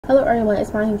Hello everyone,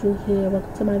 it's MiAngel here.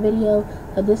 Welcome to my video.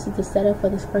 So this is the setup for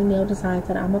the spring nail designs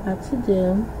that I'm about to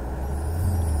do.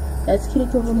 That's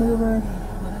cuticle remover.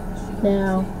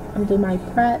 Now I'm doing my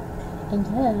prep, and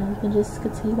yeah, you can just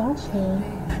continue watching.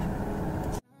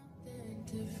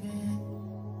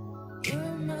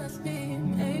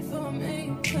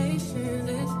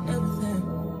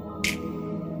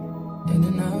 In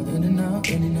and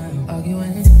out,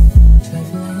 arguing,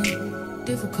 trifling,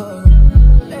 difficult,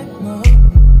 let more.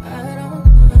 I don't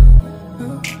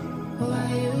know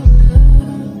why you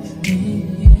love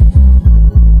me.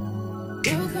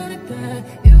 You got it bad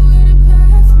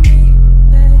for me,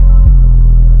 babe.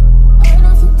 I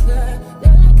don't feel glad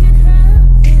that I can have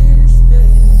this,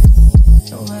 babe.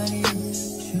 Nobody else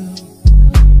you,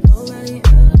 nobody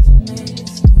else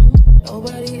makes you,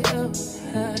 nobody else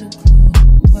had a clue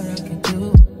what I could do.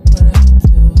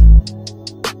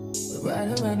 Right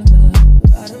around the love,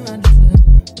 right around the trip,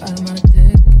 right around the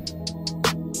dick,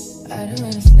 right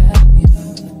around the slap, you know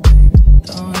the thing,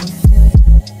 don't wanna fit,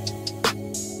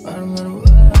 right around the world,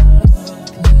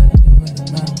 right around the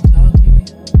talk to me,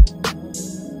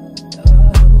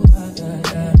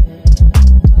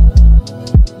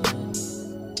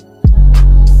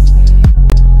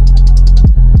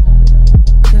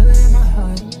 feel it in my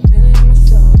heart, feel it in my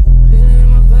soul, feel it in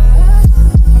my body,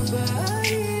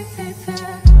 say that.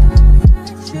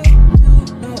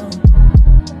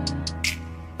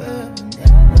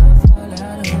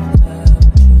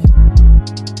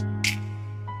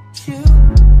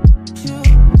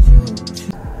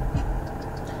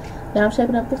 Now I'm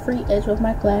shaping up the free edge with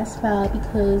my glass file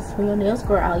because when your nails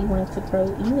grow out, you want it to grow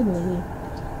evenly.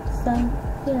 So,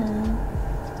 yeah.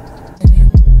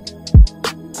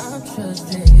 I'm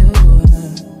trusting you.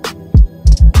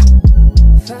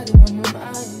 Fighting on my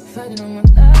mind, fighting on my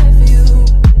life for you.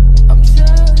 I'm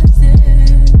trusting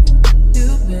you,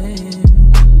 babe.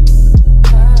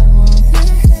 I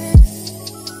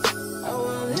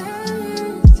won't let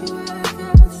this to work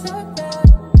out so bad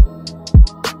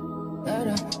that I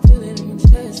feel it in my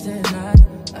chest and I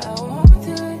won't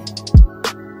let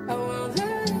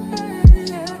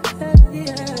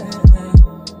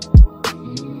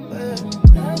but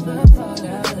never fall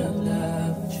out of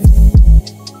love with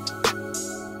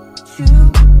you.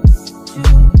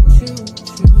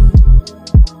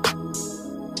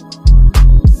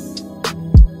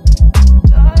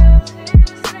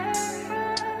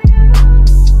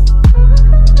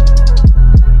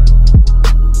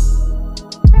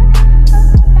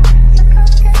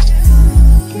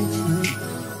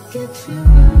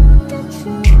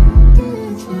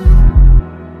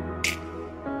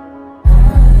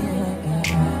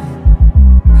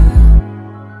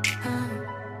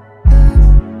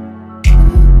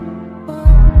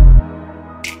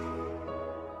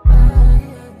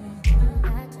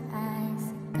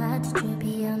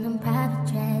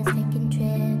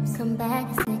 Come back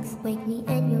at 6, wake me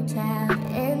and your child,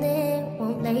 and then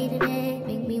won't lay today.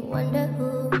 Make me wonder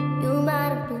who you might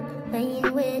have been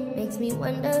playing with. Makes me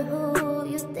wonder who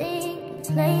you think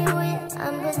you're playing with.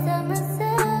 I'm just telling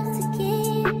myself to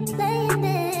keep playing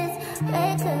this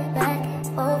record back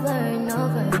over and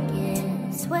over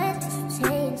again. Swear that you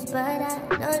changed, but I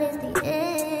noticed the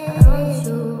end. On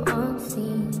you on the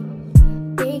scene,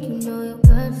 think you know your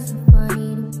girl is so funny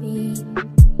to me.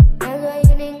 That's why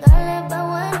you think I left by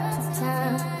one.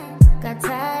 Got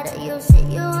tired of your shit,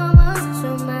 you almost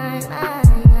your mind.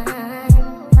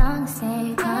 Long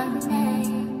say, call your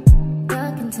name.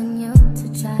 You'll continue to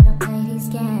try to play these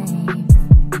games.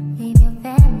 Leave your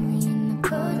family in the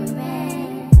cold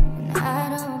rain, and I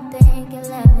don't think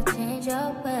you'll ever change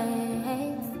your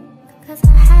ways. Cause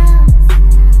our house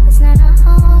is not a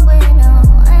home where no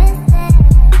one's there.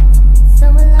 So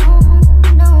alone,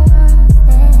 no one's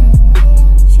there.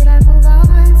 Should I move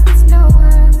on since no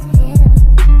one's here?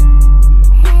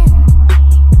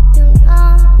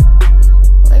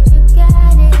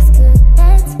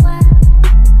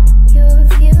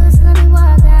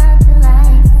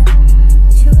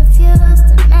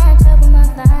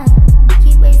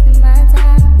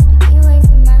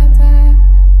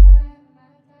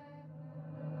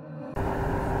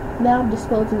 Now I'm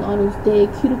disposing all those dead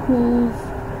cuticles,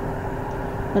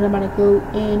 and I'm going to go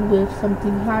in with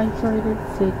something hydrated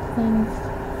to cleanse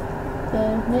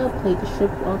the nail plate to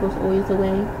strip all those oils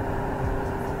away.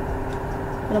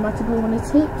 And I'm about to go on the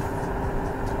tips.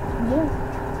 Yeah.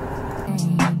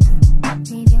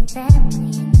 Leave your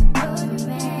family in the cold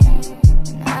rain,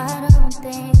 and I don't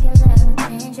think you'll ever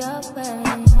change your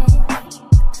ways.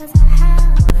 Cause I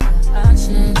have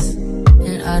options,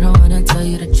 and I don't wanna tell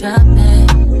you to drop it,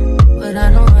 but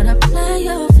I don't wanna play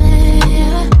your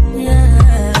fair.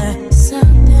 Yeah,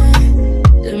 something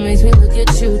to me.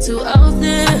 too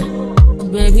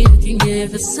often. Baby, you can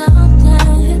give it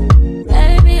something.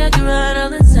 Baby, I can run all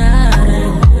the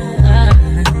time.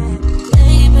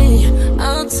 Baby,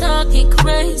 I'm talking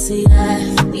crazy. I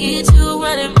need you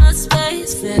running my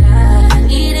space, but I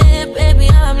need it, baby.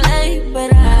 I'm late,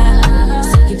 but I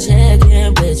still can check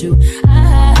in with you.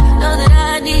 I know that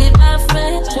I need my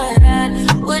friends, but I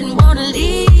wouldn't wanna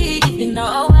leave. You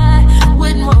know I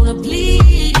wouldn't wanna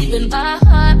bleed. Even my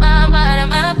heart, my mind, and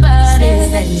my body.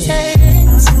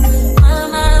 My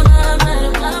mind, my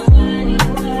mind, my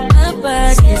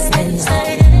body.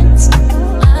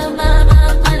 My mind, my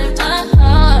mind, and my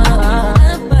heart.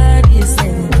 My body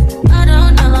saying, I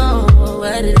don't know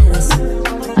what it is.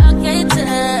 I can't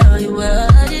tell you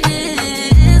what it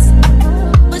is,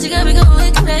 but you got me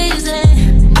going crazy.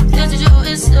 Just you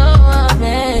is so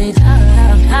amazing.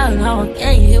 How long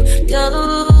can you go,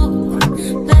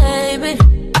 baby?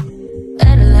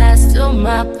 Better last till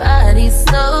my body's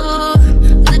so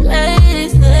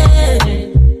crazy.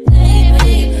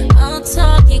 Baby, I'm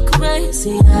talking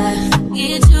crazy. I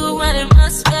need you running my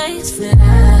space, but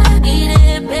I need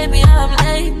it, baby. I'm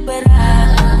late, but I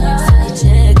still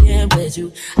check in with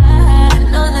you. I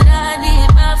know that I need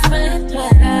my friends,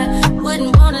 but I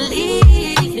wouldn't wanna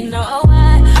leave. You know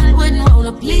I wouldn't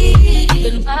wanna bleed.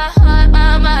 Even my heart,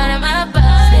 my mind, and my body.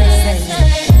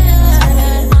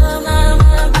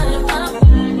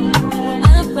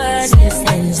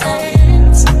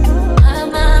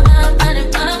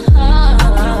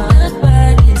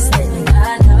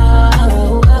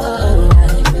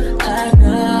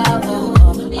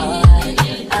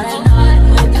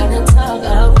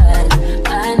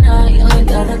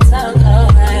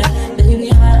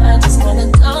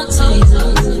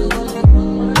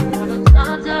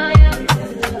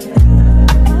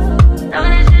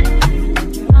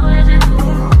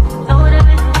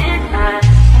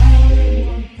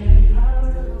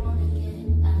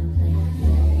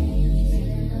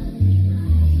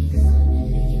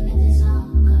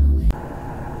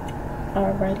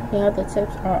 Alright, now the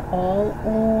tips are all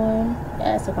on.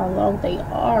 Yes, look how long they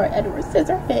are. Edward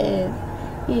Scissorhands.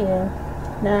 Yeah.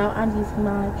 Now I'm using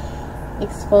my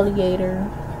exfoliator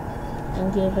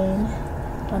and giving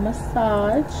a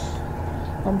massage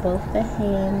on both the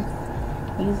hands.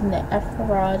 Using the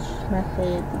𝗏𝗏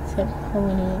method, the tip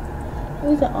pointed. I'm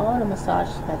using all the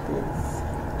massage methods.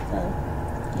 So,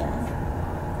 yeah.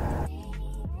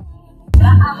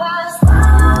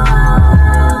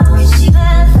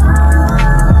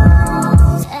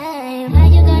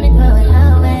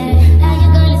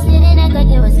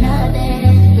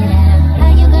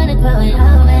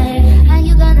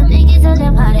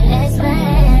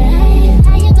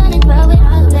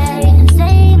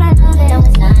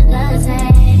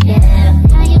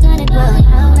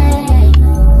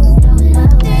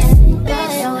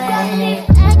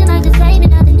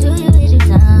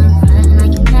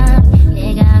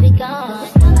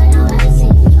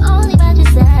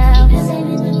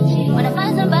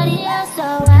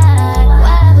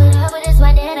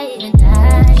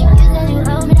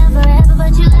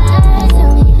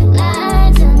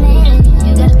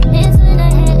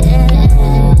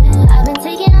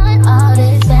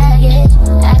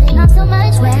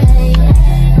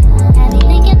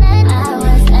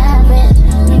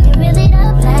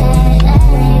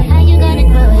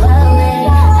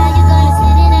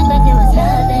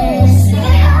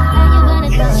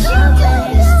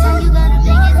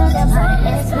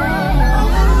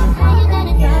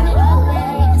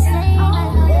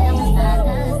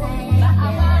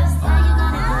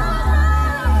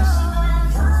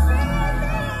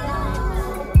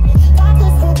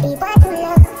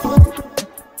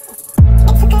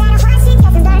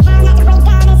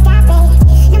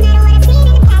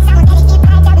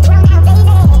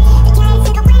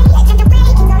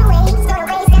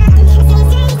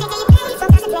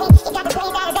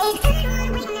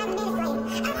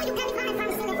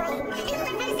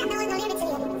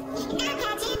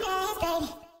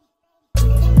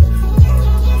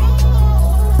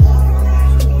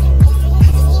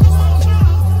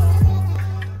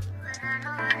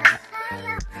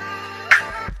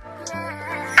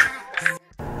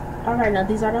 Alright, now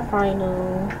these are the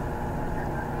final.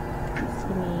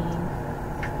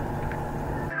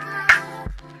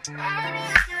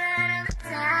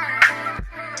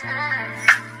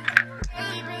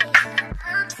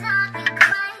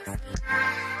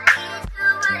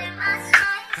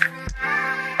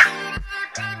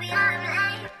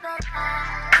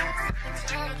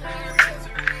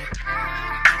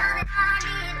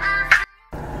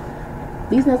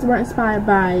 These notes were inspired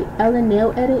by Ellen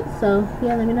Nail Edit, so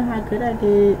yeah, let me know how good I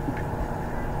did.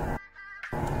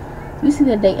 You see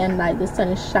the day and night. The sun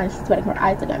is shining. She's sweating her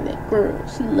eyes again. That girl,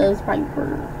 she loves my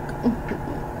work.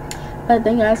 But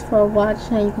thank you guys for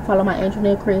watching. You can follow my Angel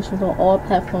Nail Creations on all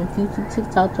platforms: YouTube,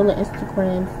 TikTok, Triller,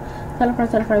 Instagram. Tell a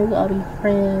friend, we will all be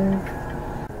friends.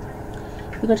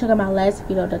 You can check out my last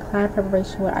video, the client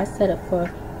preparation, where I set up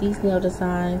for these nail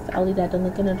designs. I'll leave that the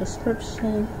link in the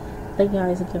description. Thank you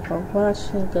guys again for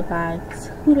watching. Goodbye.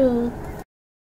 Toodles.